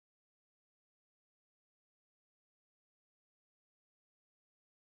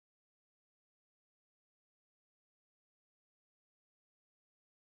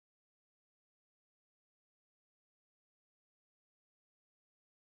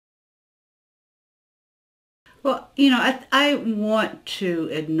Well, I want to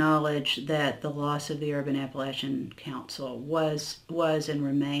acknowledge that the loss of the Urban Appalachian Council was and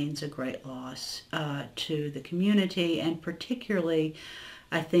remains a great loss to the community, and particularly,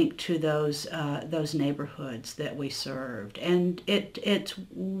 I think, to those neighborhoods that we served. And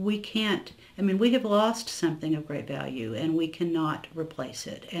we can't. I mean, we have lost something of great value, and we cannot replace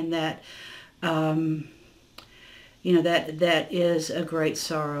it. And that. That is a great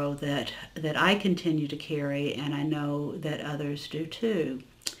sorrow that I continue to carry, and I know that others do too.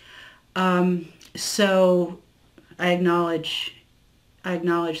 So I acknowledge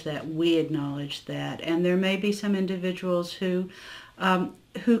that, we acknowledge that, and there may be some individuals who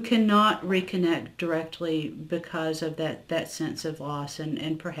cannot reconnect directly because of that sense of loss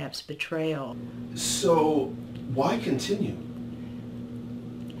and perhaps betrayal. So why continue?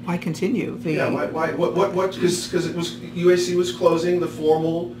 Why continue? What? Because it was, UAC was closing, the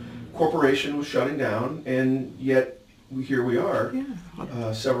formal corporation was shutting down, and yet here we are,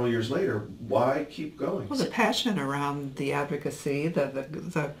 several years later. Why keep going? Well, the passion around the advocacy,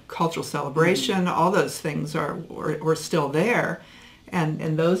 the cultural celebration, all those things were still there,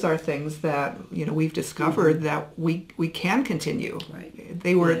 and those are things that we've discovered that we can continue. Right.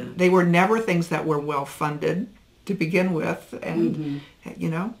 They were never things that were well funded to begin with, and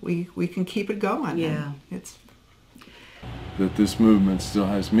we can keep it going. Yeah, it's that this movement still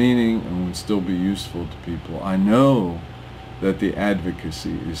has meaning and will still be useful to people. I know that the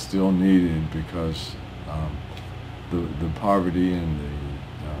advocacy is still needed because the poverty and the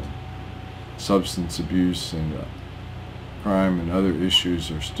substance abuse and crime and other issues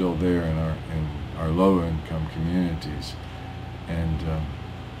are still there in our low-income communities, and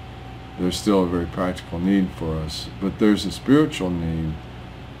there's still a very practical need for us, but there's a spiritual need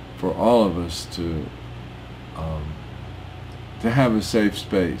for all of us to have a safe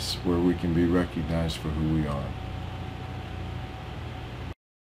space where we can be recognized for who we are.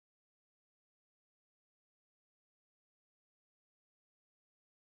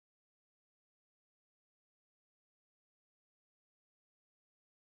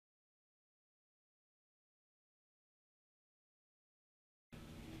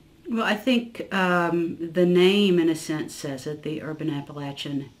 Well, I think the name, in a sense, says it, the Urban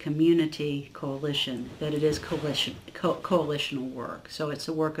Appalachian Community Coalition, that it is coalitional work. So it's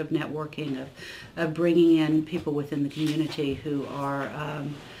a work of networking, of bringing in people within the community who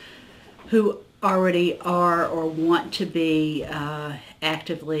already are or want to be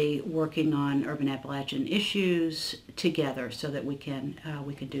actively working on urban Appalachian issues together, so that we can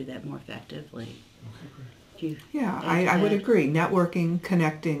do that more effectively. Okay, great. I would agree. Networking,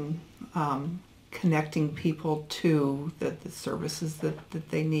 connecting people to the services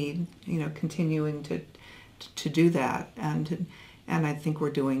that they need, continuing to do that, and I think we're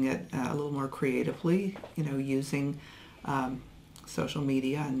doing it a little more creatively, using social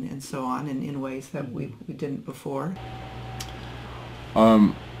media and so on in ways that we didn't before.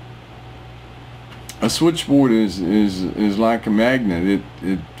 A switchboard is like a magnet.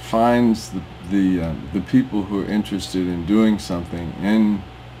 It finds the people who are interested in doing something in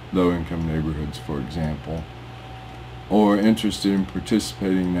low-income neighborhoods, for example, or interested in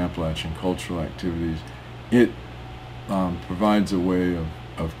participating in Appalachian cultural activities. It provides a way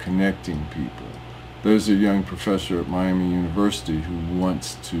of connecting people. There's a young professor at Miami University who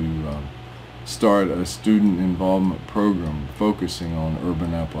wants to start a student involvement program focusing on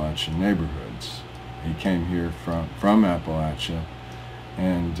urban Appalachian neighborhoods. He came here from Appalachia,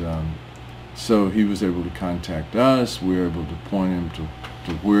 and so he was able to contact us. We were able to point him to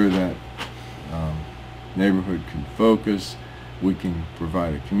where that neighborhood can focus. We can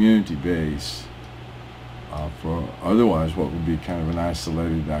provide a community base for otherwise what would be kind of an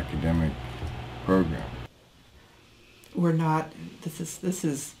isolated academic program. We're not, this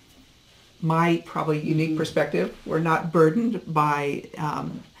is my probably unique perspective. We're not burdened by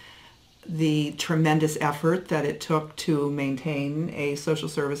the tremendous effort that it took to maintain a social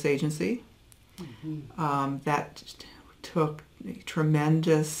service agency. That took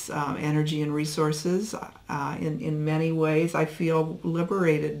tremendous energy and resources. In many ways, I feel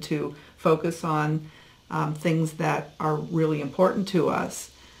liberated to focus on things that are really important to us.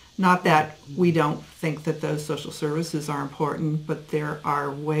 Not that we don't think that those social services are important, but there are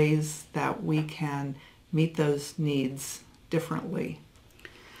ways that we can meet those needs differently.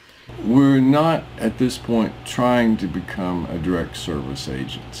 We're not at this point trying to become a direct service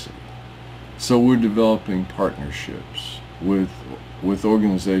agency. So we're developing partnerships with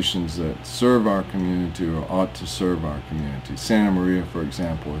organizations that serve our community or ought to serve our community. Santa Maria, for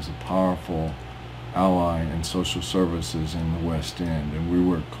example, is a powerful ally in social services in the West End, and we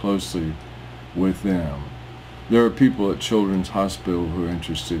work closely with them. there are people at Children's Hospital who are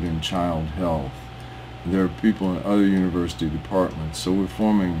interested in child health. There are people in other university departments. So we're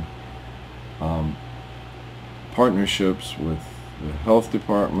forming partnerships with the health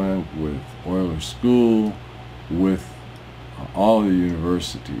department, with Euler School, with all the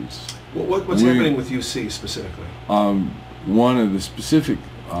universities. What's happening with UC specifically? One of the specific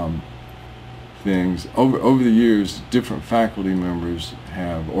things, over the years, different faculty members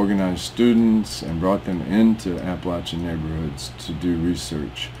have organized students and brought them into Appalachian neighborhoods to do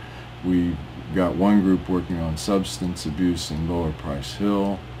research. We got one group working on substance abuse in Lower Price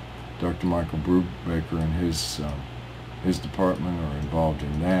Hill. Dr. Michael Brubaker and his department are involved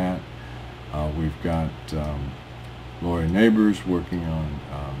in that. We've got Lori Neighbors working on,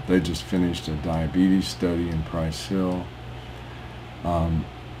 they just finished a diabetes study in Price Hill. We're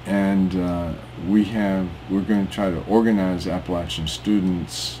going to try to organize Appalachian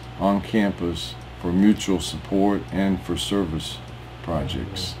students on campus for mutual support and for service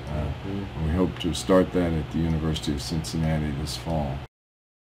projects. We hope to start that at the University of Cincinnati this fall.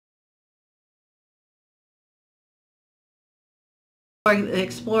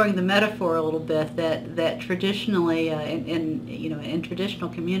 Exploring the metaphor a little bit that traditionally in traditional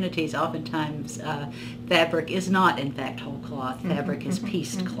communities, oftentimes fabric is not in fact whole cloth. Fabric is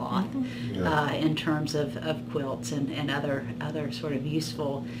pieced cloth in terms of quilts and other sort of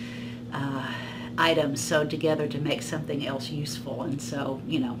useful items sewed together to make something else useful. And so,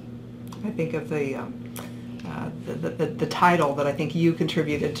 I think of the title that I think you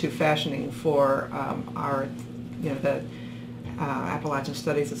contributed to fashioning for our, the Appalachian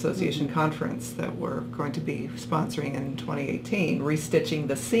Studies Association conference that we're going to be sponsoring in 2018, Restitching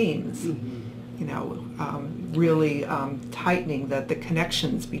the Seams. Really tightening the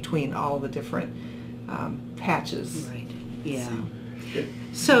connections between all the different patches. Right. Yeah.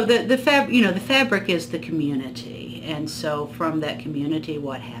 So the fabric is the community, and so from that community,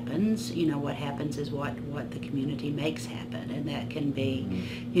 what happens? What happens is what the community makes happen, and that can be,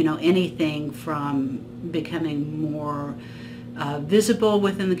 anything from becoming more visible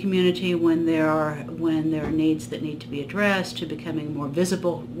within the community when there are needs that need to be addressed, to becoming more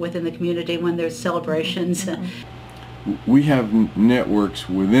visible within the community when there's celebrations. We have networks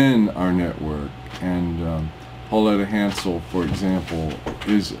within our network, and Pauletta Hansel, for example,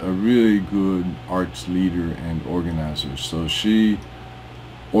 is a really good arts leader and organizer. So she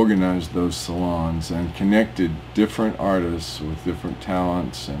organized those salons and connected different artists with different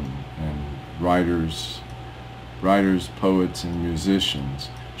talents and writers, poets, and musicians.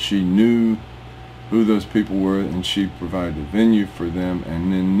 She knew who those people were, and she provided a venue for them,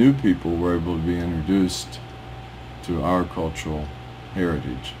 and then new people were able to be introduced to our cultural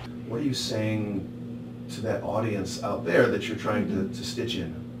heritage. What are you saying to that audience out there that you're trying to stitch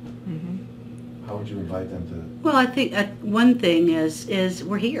in? How would you invite them to? Well, I think one thing is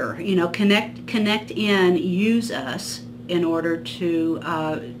we're here. Connect in, use us in order to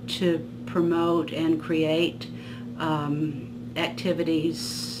promote and create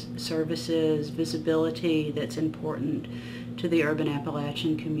activities, services, visibility that's important to the urban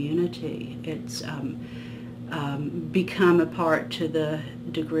Appalachian community. It's become a part to the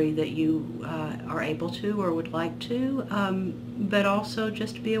degree that you are able to or would like to, but also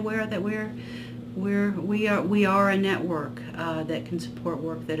just be aware that we are a network that can support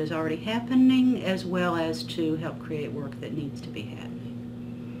work that is already happening, as well as to help create work that needs to be happening.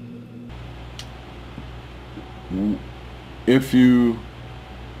 If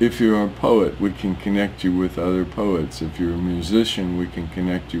you're a poet, we can connect you with other poets. If you're a musician, we can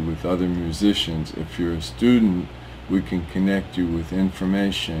connect you with other musicians. If you're a student, we can connect you with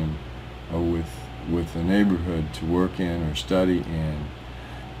information or with a neighborhood to work in or study in.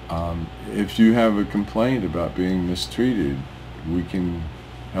 If you have a complaint about being mistreated, we can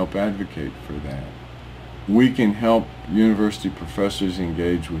help advocate for that. We can help university professors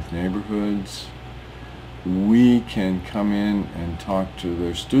engage with neighborhoods. We can come in and talk to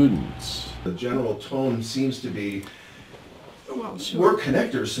their students. The general tone seems to be, Well, sure. we're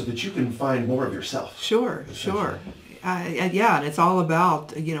connectors so that you can find more of yourself. Sure. Yeah, and it's all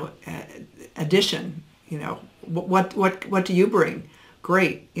about, addition. What do you bring?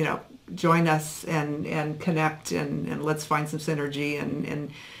 Great, join us and connect and let's find some synergy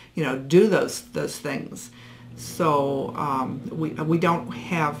and do those things. So we don't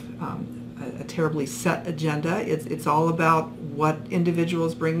have a terribly set agenda. It's all about what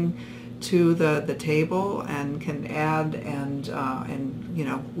individuals bring to the table and can add, and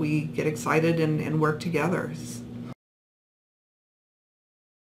we get excited and work together.